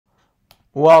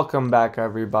Welcome back,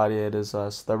 everybody. It is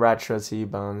us, the Retro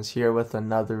T-Bones, here with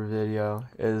another video.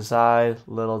 It is I,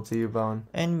 Little T-Bone.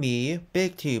 And me,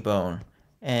 Big T-Bone.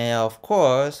 And of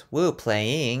course, we're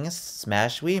playing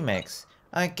Smash Remix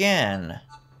again.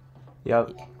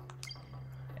 Yep.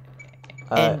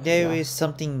 And there is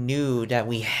something new that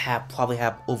we probably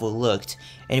have overlooked,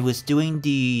 and it was doing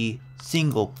the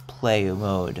single player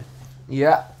mode.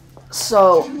 Yeah.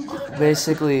 So,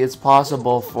 basically, it's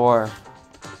possible for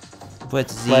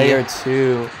player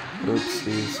 2.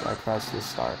 Oopsies, I pressed the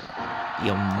start.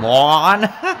 You moron!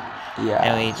 Yeah.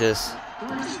 And we just...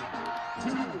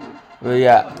 But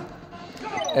yeah.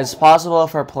 It's possible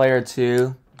for player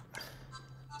 2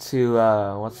 to,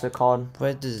 what's it called?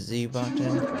 Press the Z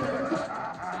button.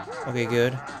 Okay,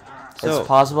 good. So, it's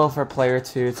possible for player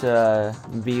 2 to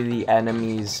be the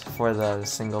enemies for the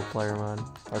single player mode,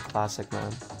 or classic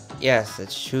mode. yes,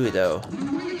 it's true though.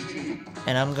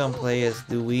 And I'm gonna play as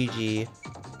Luigi,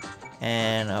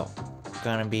 and I'm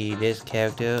gonna be this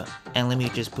character. And let me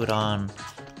just put on,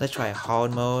 let's try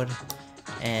hard mode,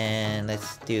 and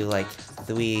let's do like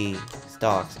 3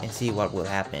 stocks and see what will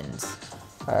happen.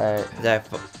 Alright. Is that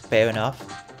fair enough?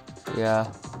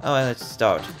 Yeah. Alright, let's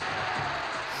start.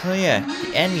 So yeah,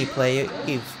 the enemy player,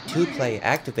 if 2 player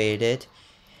activated,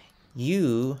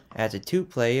 you, as a 2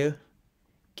 player,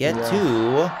 get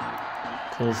to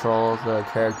control the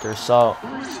character. So,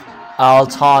 I'll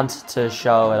taunt to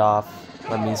show it off.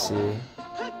 Let me see.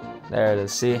 There it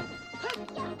is. See?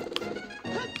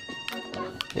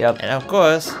 Yep. and of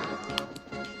course,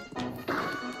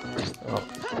 Oh.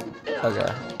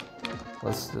 Okay.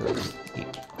 Let's do this.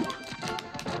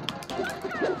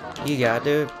 you got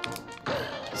to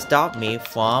stop me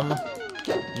from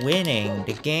winning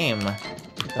the game.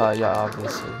 Yeah,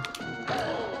 obviously.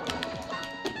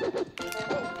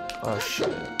 Oh shit.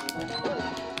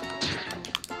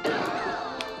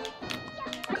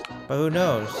 But who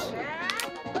knows?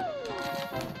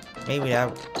 Maybe that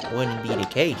wouldn't be the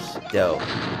case, though.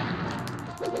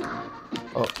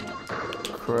 Oh.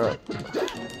 Crap.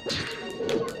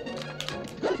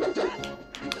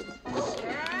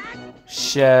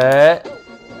 Shit.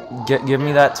 Give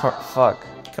me that fuck.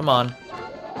 Come on.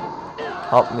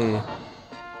 Help me.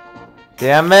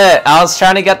 Damn it! I was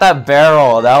trying to get that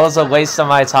barrel. That was a waste of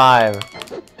my time.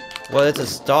 Well, it's a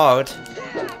start.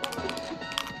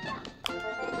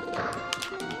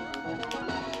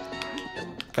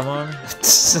 Come on.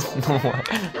 No way.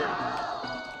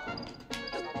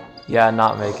 Yeah,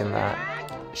 not making that.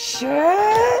 Shit!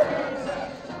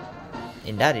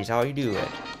 And that is how you do it.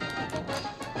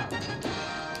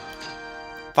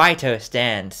 Fighter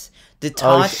stance. The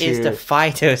taunt is the shoot.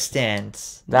 fighter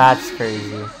stance. That's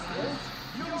crazy.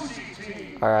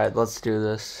 Alright, let's do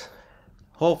this.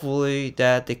 Hopefully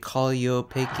that the color you're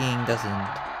picking doesn't.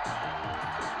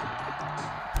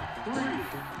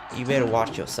 You better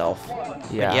watch yourself.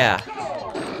 Yeah. But yeah.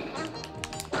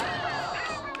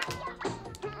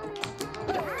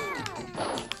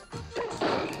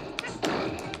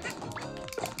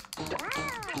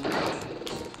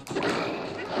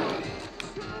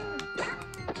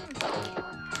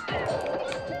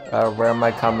 Where am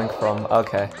I coming from?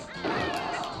 Okay.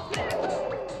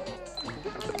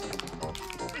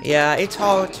 Yeah, it's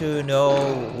hard to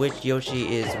know which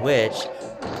Yoshi is which,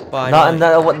 but No, and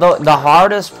the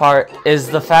hardest part is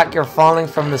the fact you're falling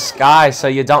from the sky, so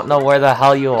you don't know where the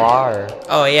hell you are.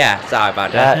 oh yeah, sorry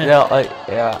about that. Yeah.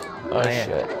 Oh yeah.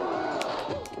 shit.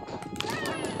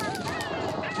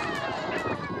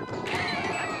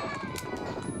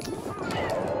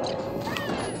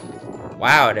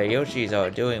 Wow, the Yoshis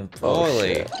are doing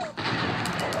poorly.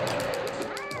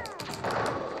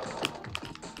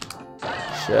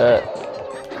 Shit.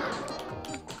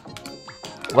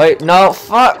 Wait, no,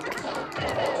 fuck!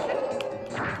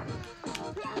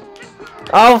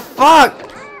 Oh, fuck!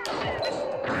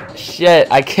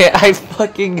 Shit, I can't, I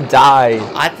fucking died.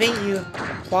 I think you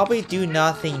probably do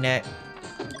nothing next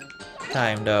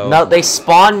time though. No, they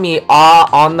spawn me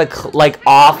on the,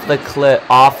 off the cliff,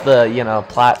 off the,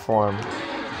 platform.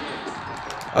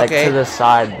 Like, Okay. to the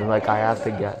side, like, I have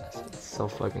to get. It's so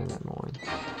fucking annoying.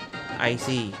 I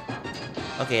see.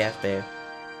 Okay, that's fair.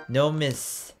 No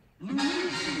miss.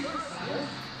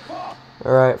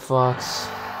 Alright, Fox.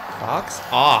 Fox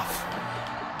off.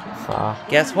 Fuck.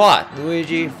 Guess what?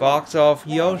 Luigi Fox off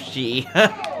Yoshi.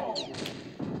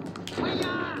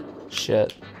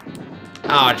 Shit.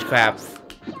 Oh crap.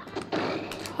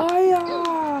 Hiya!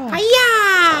 Hiya!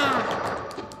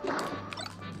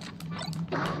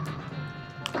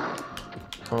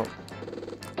 Oh.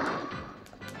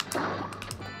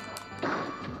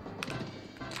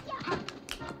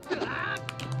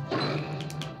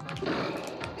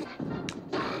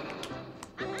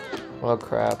 Oh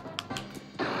crap.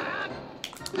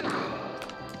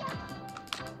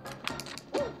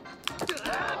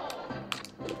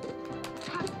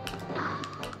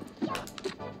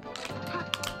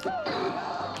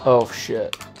 Oh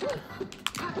shit.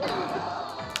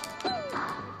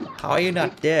 How are you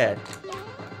not dead?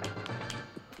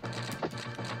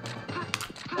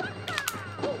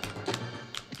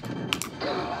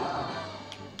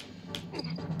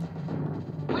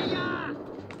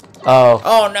 Oh.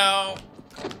 Oh no!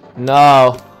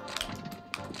 No.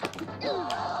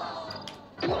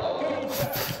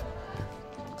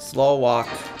 Slow walk.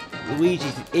 Luigi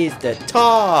is the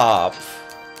top!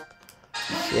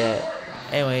 Shit.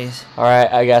 Anyways,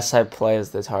 Alright, I guess I play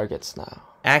as the targets now.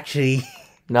 actually,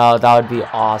 No, that would be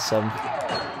awesome.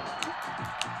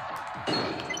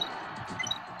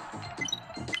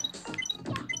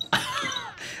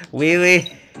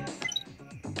 really?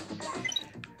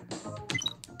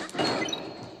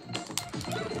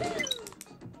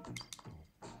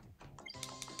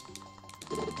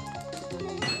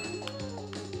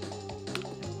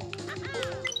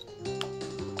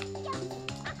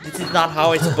 This is not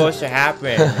how it's supposed to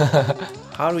happen.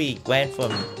 How do we went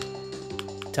from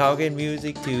target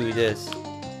music to this?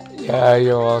 Yeah,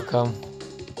 you're welcome.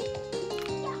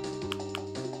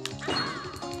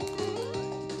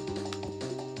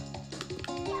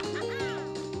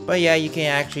 But yeah, you can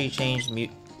actually change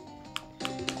music.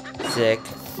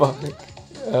 Fuck.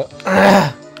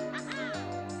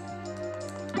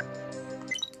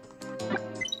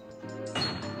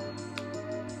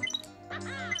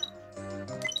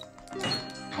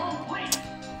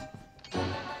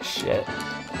 Shit.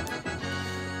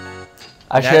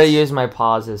 I should have used my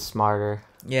pauses smarter.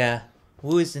 Yeah.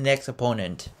 Who is the next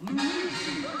opponent?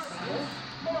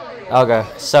 Okay,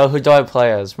 so who do I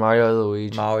play as? Mario or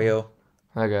Luigi? Mario.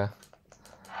 Okay.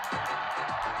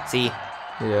 See?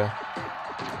 Yeah.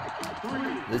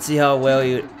 Let's see how well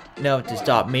you know to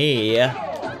stop me.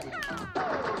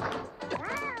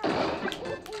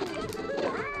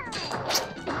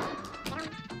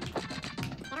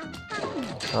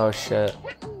 Oh shit.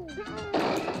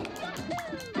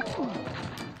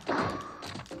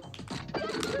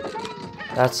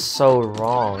 That's so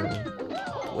wrong.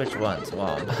 Which one's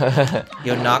wrong?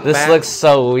 Your knockback? This looks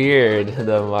so weird,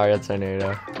 the Mario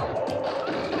Tornado.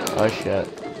 Oh shit.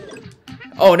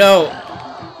 Oh no!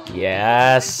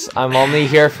 Yes, I'm only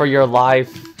here for your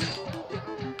life.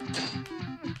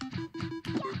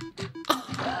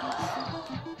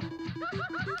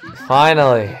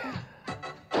 Finally.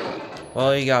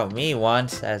 Well, you got me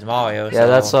once as Mario. Yeah, so...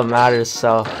 that's what matters,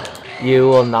 so you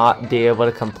will not be able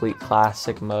to complete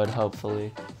classic mode,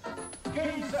 hopefully.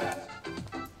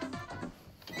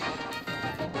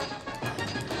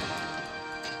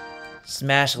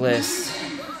 Smash list.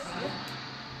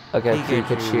 Okay,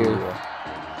 Pikachu.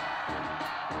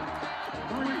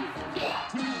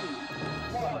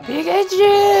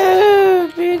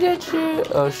 Pikachu!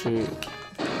 Pikachu! Oh shoot.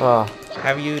 Oh.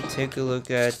 Have you took a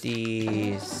look at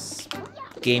these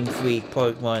Game Freak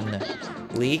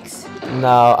Pokemon leaks?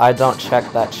 No, I don't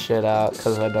check that shit out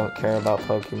because I don't care about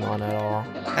Pokemon at all.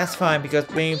 That's fine because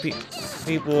many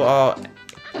people are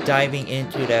diving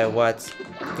into that what's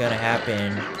gonna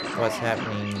happen, what's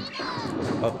happening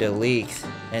of the leaks,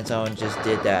 and someone just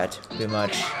did that pretty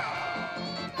much.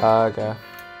 Okay.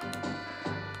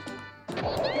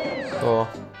 Cool.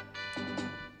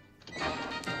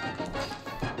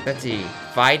 Let's see,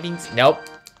 fighting? Nope,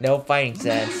 no fighting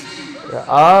sense. Yeah,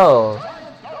 oh.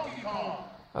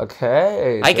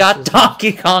 Okay. I this got is-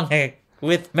 Donkey Kong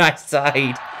with my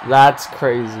side. That's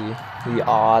crazy. The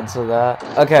odds of that.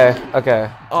 Okay, okay.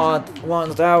 Oh,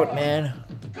 one's out, man.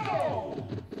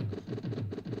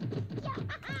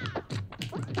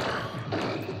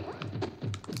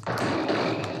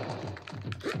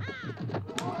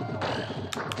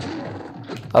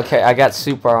 Okay, I got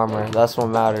super armor. That's what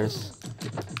matters.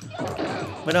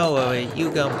 But don't worry,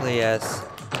 you gonna play as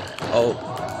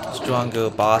stronger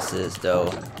bosses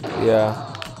though. Yeah.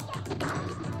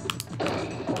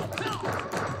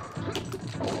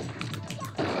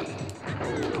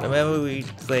 Remember we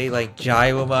play like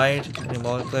Gyromite in the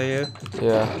multiplayer?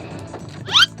 Yeah.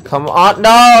 Come on.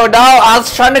 No, no, I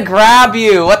was trying to grab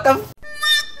you. What the f-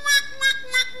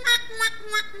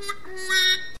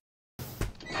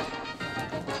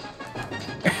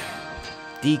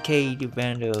 DK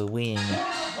Defender win.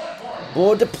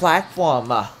 Board the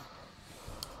platform.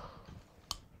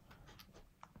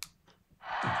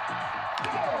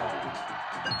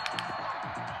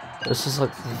 This is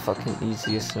like the fucking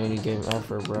easiest mini game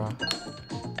ever, bro.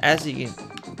 As you can,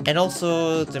 and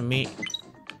also the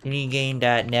mini game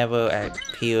that never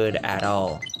appeared at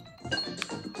all.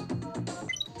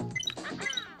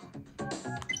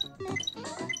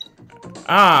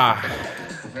 Ah.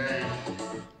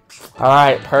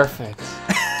 Alright, perfect.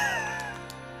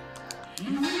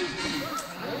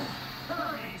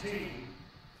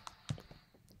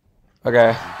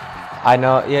 Okay. I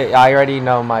know, yeah, I already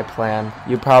know my plan.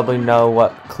 You probably know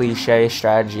what cliche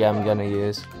strategy I'm gonna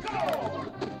use.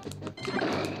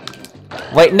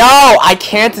 Wait, no! I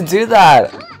can't do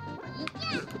that!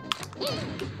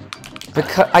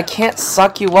 Because I can't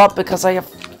suck you up because I have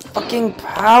fucking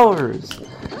powers.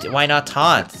 Why not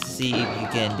taunt? See if you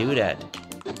can do that.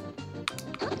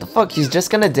 The fuck, he's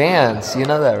just gonna dance. You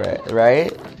know that,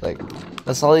 right? Like,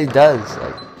 that's all he does.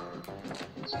 Like,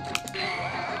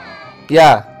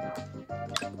 yeah.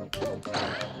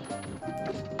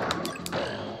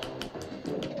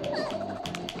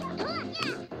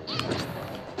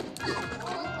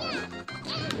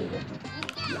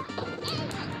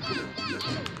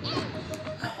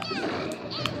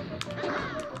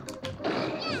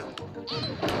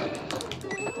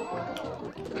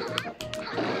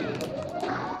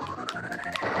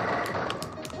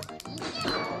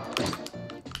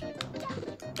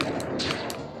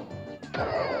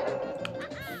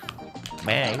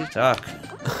 Man, you suck.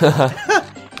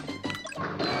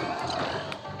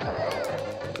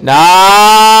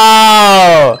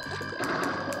 No!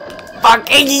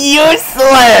 Fucking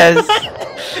useless!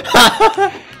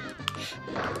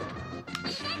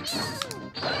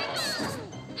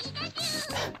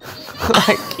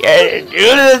 I can't do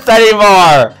this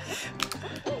anymore!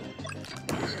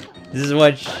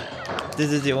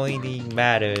 This is the only thing that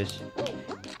matters.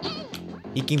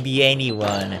 You can be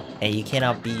anyone, and you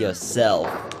cannot be yourself.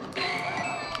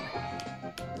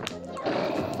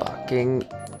 Fucking...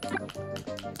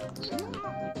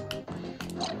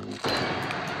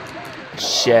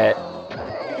 Shit.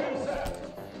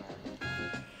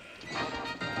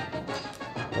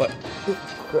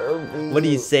 What do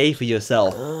you say for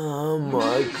yourself? Oh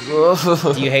my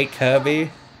god. Do you hate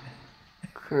Kirby?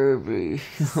 Kirby.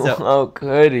 So- How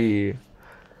could he?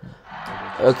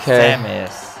 Okay.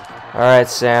 Samus. Alright,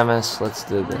 Samus, let's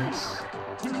do this.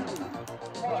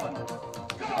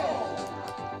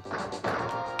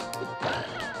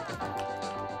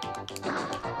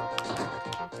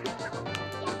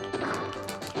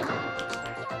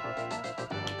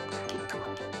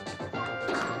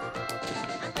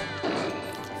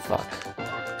 Fuck.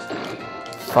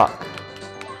 Fuck.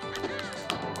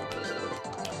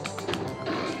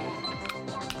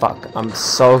 Fuck, I'm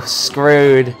so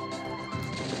screwed.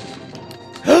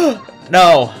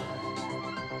 No!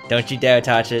 Don't you dare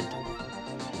touch it.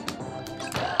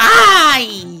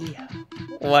 I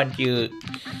want you.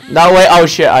 No, wait, oh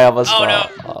shit, I almost Oh, fell.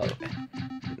 no. Oh.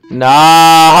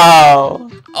 No!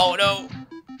 Oh no!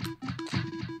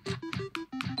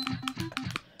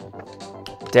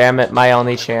 Damn it, my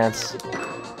only chance.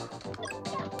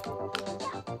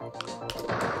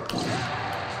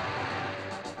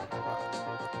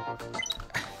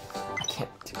 I can't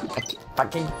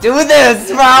fucking do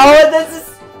this, bro! This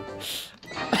is...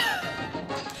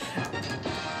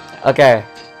 Okay.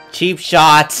 Cheap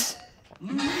shot!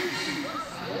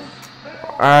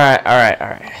 Alright.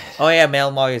 Oh yeah,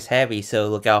 Melmar is heavy, so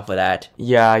look out for that.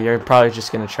 Yeah, you're probably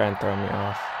just gonna try and throw me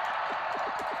off.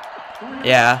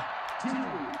 Yeah.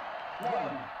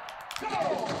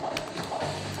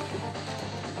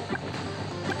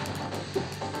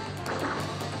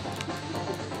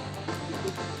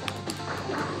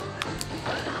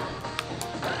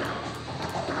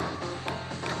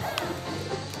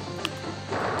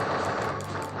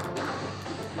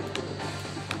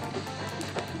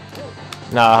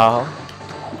 No.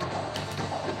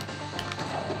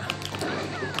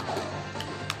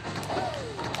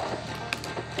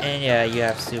 And yeah, you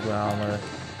have super armor.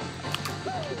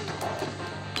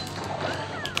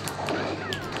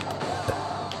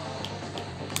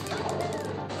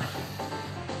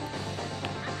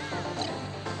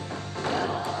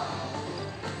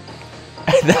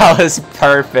 That was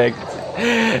perfect.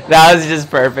 That was just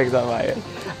perfect on my end.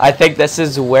 I think this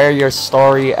is where your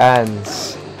story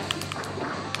ends.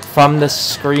 From the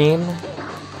screen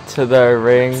to the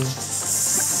ring to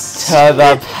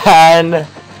the pen.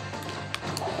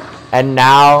 And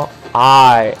now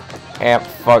I am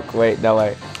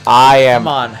Come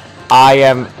on. I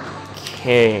am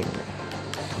king.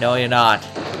 No, you're not.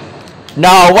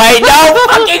 No, wait, no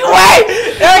fucking way!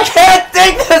 I can't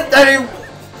think this anymore!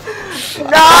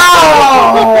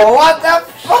 No! What the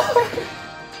fuck?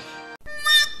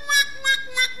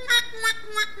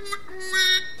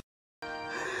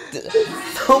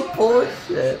 So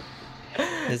bullshit.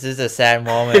 This is a sad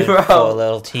moment Bro. for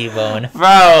little T-Bone.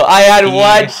 Bro, I had Yeah.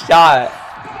 one shot.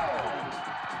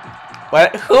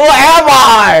 What? Who am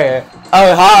I?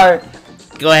 Oh, hi.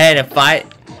 Go ahead and fight.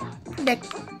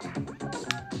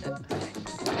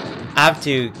 I have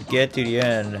to get to the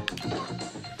end.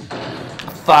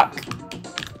 Fuck.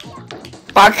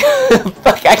 Fuck.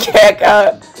 Fuck, I can't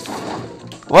go.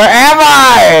 Where am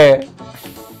I?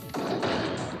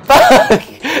 Fuck.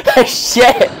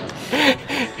 Shit.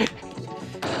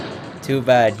 Too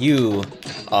bad you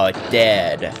are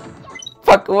dead.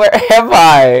 Fuck, where am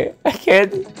I? I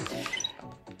can't.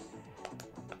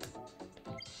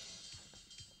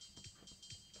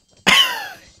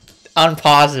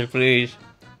 Unpause it, please.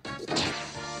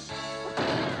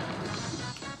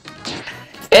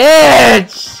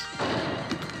 Bitch!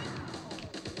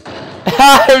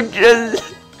 I'm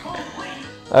just...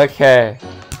 Okay.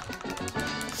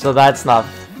 So that's not...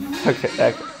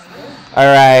 Okay.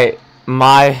 Alright.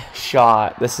 My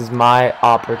shot. This is my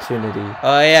opportunity.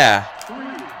 Oh yeah.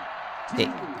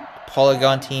 The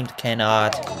Polygon teams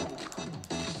cannot.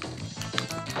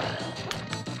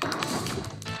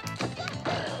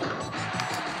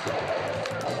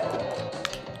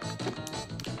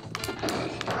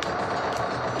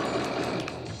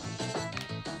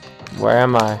 Where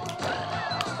am I?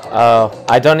 Oh,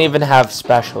 I don't even have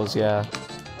specials, yeah.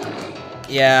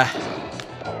 Yeah.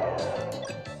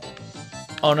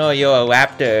 Oh no, you're a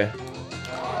raptor.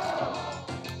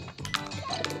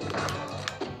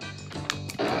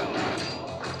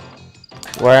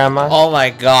 Where am I? Oh my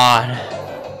god.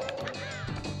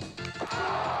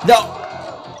 No!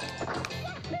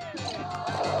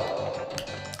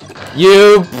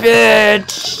 You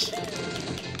bitch!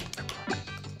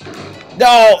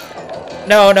 No!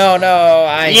 No, no, no,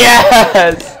 I...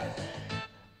 Yes!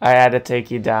 I had to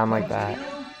take you down like that.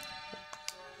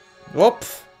 Whoop!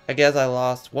 I guess I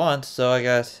lost once, so I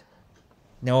guess...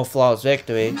 No flawless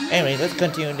victory. Anyway, let's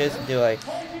continue this until I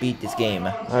beat this game.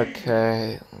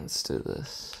 Okay, let's do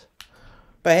this.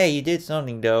 But hey, you did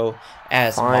something though.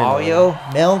 As Finally. Mario,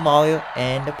 Mel Mario,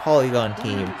 and the Polygon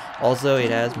team. Also,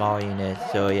 it has Mario in it,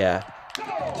 so yeah.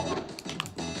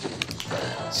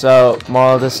 So,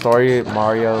 moral of the story,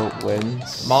 Mario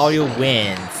wins. Mario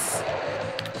wins.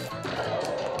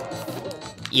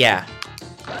 Yeah.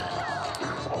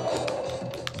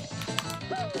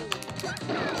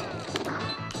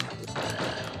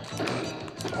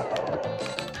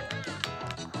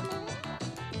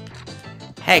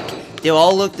 Heck, they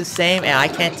all look the same, and I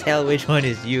can't tell which one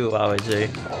is you, I would say.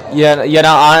 Yeah, you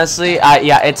know, honestly,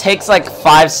 yeah, it takes like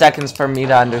 5 seconds for me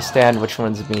to understand which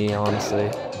one's me,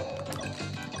 honestly.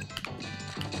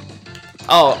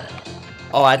 Oh,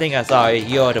 I think I saw it.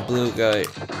 You're the blue guy.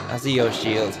 I see your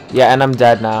shield. Yeah, and I'm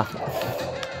dead now.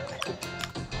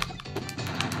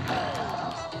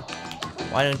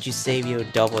 Why don't you save your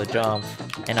double jump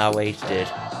and not waste it?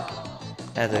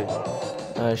 That's a...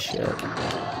 Oh shit.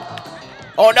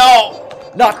 Oh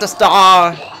no! Not the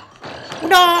star!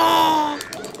 No!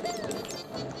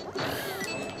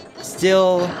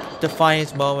 Still, the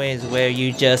funniest moment is where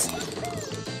you just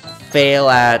fail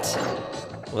at,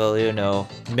 well, you know,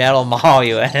 Metal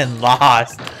Mario and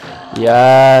lost.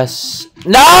 Yes.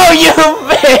 No, you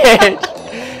bitch!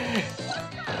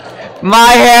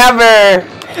 My hammer!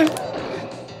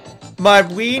 My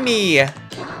weenie!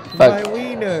 Fuck. My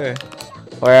wiener!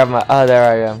 Where am I? Oh, there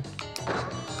I am.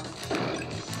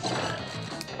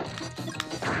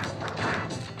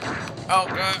 Oh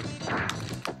god.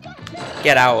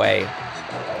 Get our way.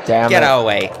 Damn Get it. our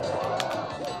way.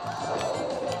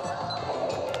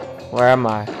 Where am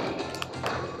I?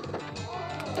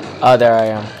 Oh, there I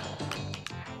am.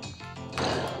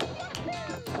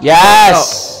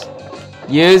 Yes!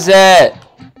 Use it!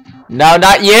 No,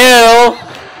 not you!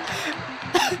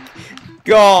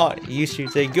 Go on! You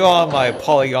should say, go on, my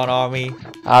Polygon army.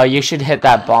 Oh, you should hit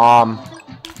that bomb.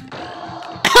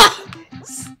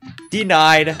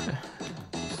 Denied.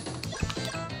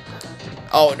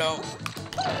 Oh no.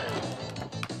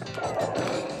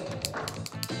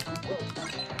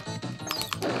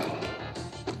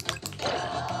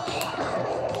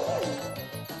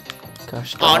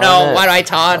 Gosh Oh darn no, it. why do I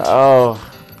taunt? Oh.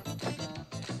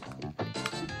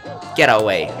 Get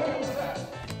away.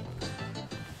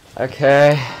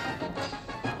 Okay.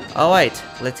 Alright,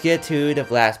 let's get to the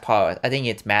last part. I think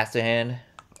it's Master Hand.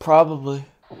 Probably.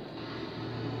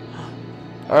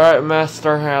 Alright,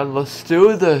 Master Hand, let's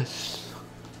do this.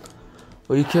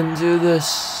 We can do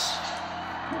this.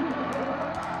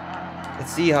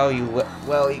 Let's see how you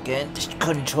well you can just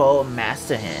control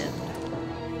Master Hand.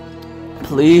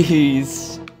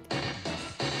 Please.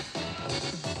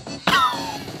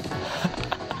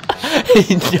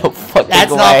 No fucking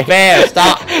That's way. not fair.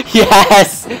 Stop.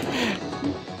 Yes.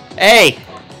 Hey,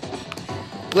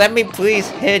 let me please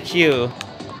hit you.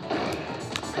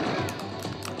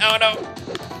 Oh no.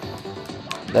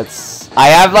 I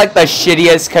have like the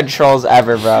shittiest controls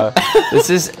ever, bro. This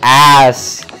is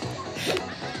ass.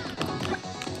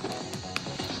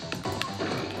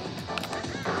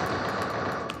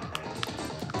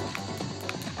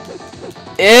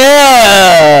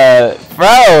 Ew,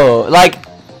 bro. Like,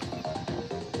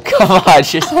 come on,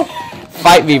 just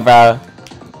fight me, bro.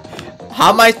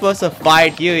 How am I supposed to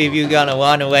fight you if you're gonna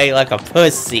run away like a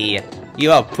pussy?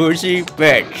 You a pussy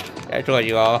bitch. That's what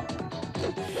you are.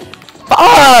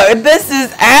 Oh, this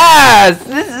is ass.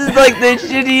 This is like the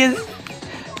shittiest.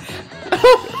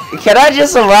 Can I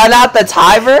just run out the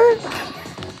timer?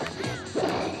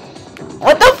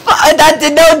 What the fuck? That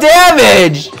did no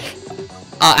damage.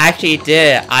 Oh, actually it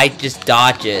did. I just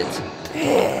dodged it.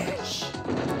 Bitch.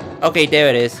 Okay, there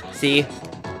it is. See?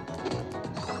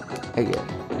 Okay.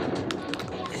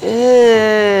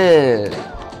 Ew.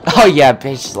 Oh yeah,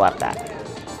 bitch just left that.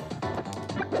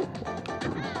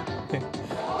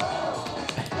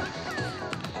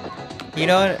 You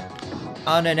know what?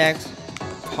 On the next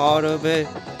part of it,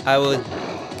 I will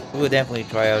definitely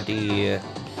try out the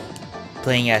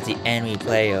playing as the enemy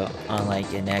player on like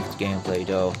the next gameplay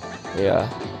though. Yeah.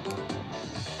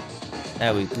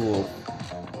 That'd be cool.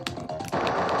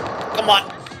 Come on!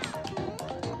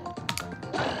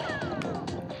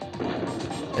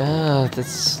 Ugh,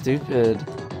 that's stupid.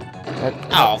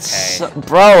 Okay.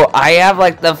 Bro, I have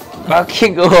like the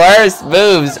fucking worst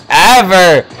moves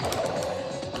ever.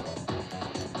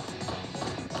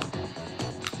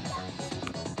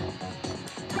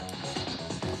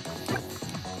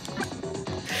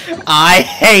 I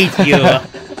hate you!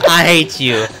 I hate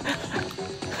you!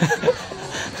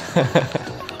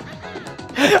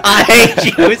 I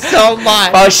hate you so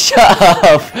much! Oh, shut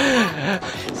up!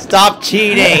 Stop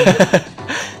cheating!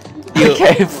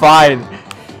 Okay, fine.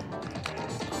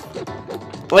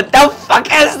 What the fuck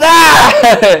is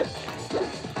that?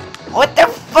 What the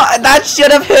fuck? That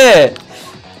should have hit!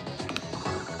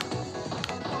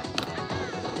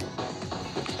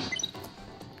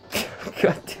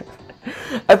 God damn.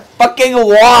 I fucking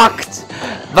walked!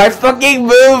 My fucking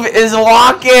move is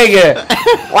walking!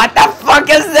 What the fuck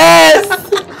is this?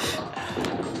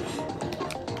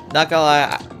 Not gonna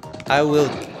lie,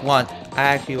 I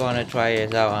actually want to try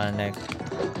this out on the next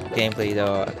gameplay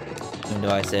though, even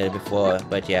though I said it before,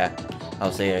 but yeah,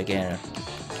 I'll say it again.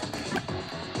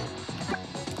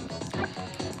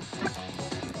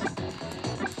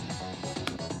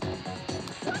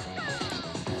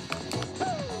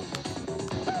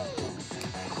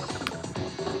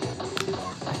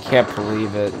 I can't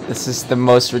believe it. This is the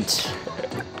most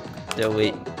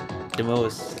The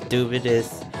most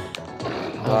stupidest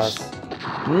boss.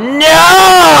 No!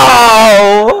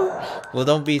 Well,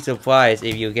 don't be surprised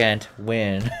if you can't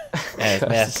win as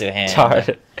Master Hand.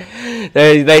 Darn.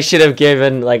 They should have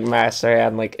given like Master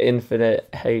Hand like infinite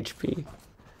HP.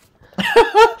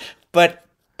 But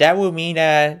that would mean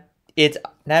that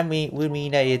would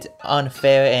mean that it's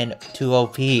unfair and too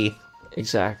OP.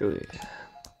 Exactly.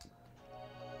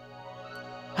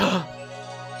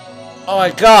 Oh my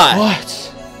god!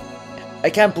 What? I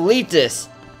can't believe this!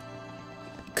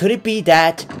 Could it be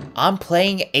that I'm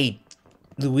playing a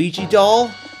Luigi doll?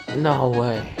 No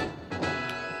way.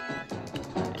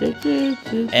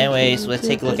 Anyways, let's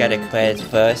take a look at the credits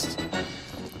first.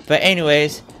 But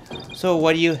anyways, so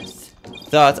what are your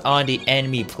thoughts on the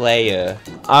enemy player?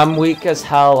 I'm weak as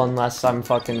hell unless I'm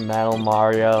fucking Metal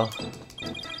Mario.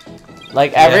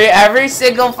 Like every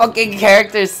single fucking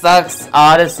character sucks,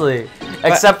 honestly.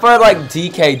 Except for like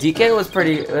DK. DK was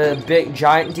pretty big.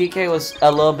 Giant DK was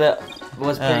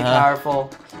pretty powerful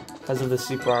because of the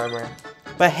super armor.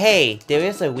 But hey, there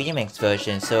is a remix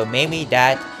version, so maybe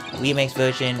that remix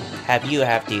version have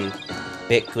the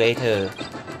bit greater,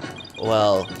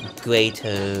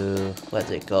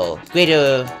 what's it called?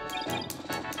 Greater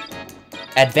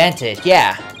advantage,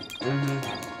 yeah.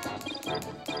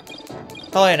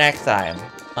 Probably next time,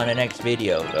 on the next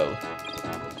video though.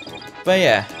 But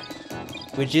yeah,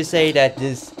 would you say that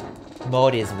this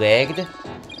mode is rigged?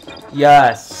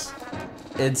 Yes,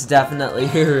 it's definitely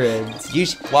rigged.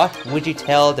 What would you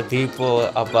tell the people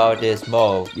about this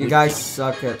mode? You guys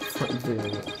suck at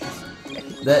doing it.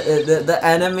 The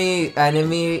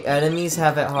enemies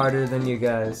have it harder than you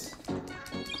guys.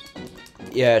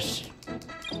 Yes,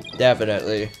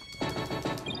 definitely.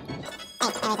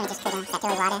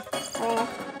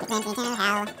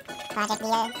 Project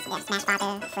Leo, Smash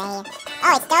Father, Flay.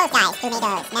 Oh, it's those guys who made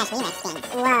those Smash remix things.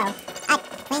 Whoa.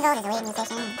 Pringles is a lead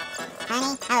musician.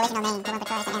 Honey, our original name, Google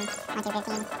Patrol SM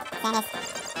 1215. Dennis.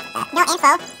 No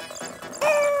info.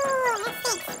 Ooh, that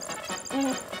stinks.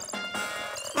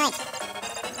 Alright.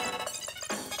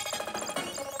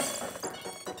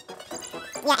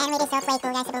 Yeah, animated soap, play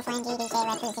cool guy, Sybil Flynn, GDJ,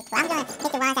 Red Food, I'm gonna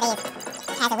pick the ones that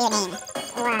has a weird name.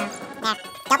 Wow. Yeah.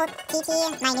 Double TT,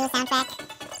 my new soundtrack.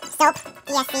 Soap,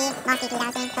 ESC, Monkey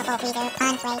 2000, Purple Freezer,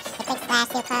 Pun Play, The Quick Splash,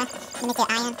 Super, the Mr.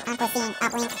 Iron, Unforeseen,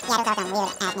 Uplink. Yeah, those are some weird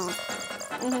ass names.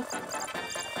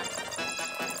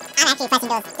 I'm actually pressing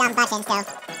those dumb buttons still.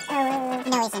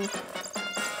 No reason.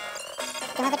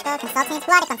 Deliverable consultants?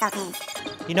 Who are the consultants?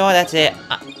 You know what, that's it.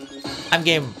 I'm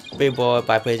getting pretty bored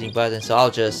by pressing buttons, so I'll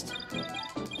just...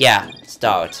 yeah,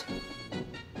 start.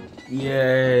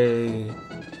 Yay.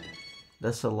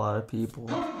 That's a lot of people.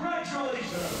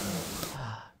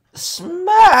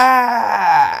 Smash!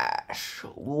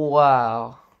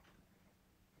 Wow.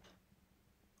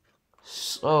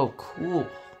 So cool.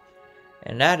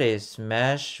 And that is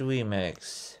Smash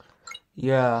Remix.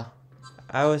 Yeah.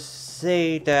 I would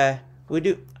say that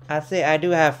I do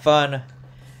have fun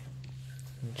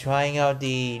trying out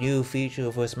the new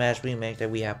feature for Smash Remix that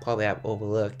we probably have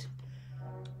overlooked.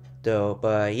 Though,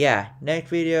 but yeah, next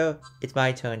video, it's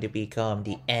my turn to become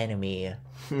the enemy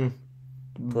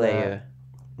player.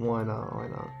 Why not? Why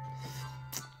not?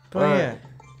 But yeah,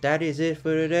 that is it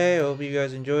for today. Hope you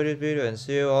guys enjoyed this video and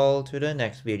see you all to the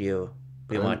next video.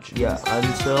 Pretty much. Yeah,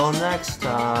 until next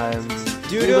time.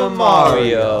 Do the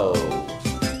Mario.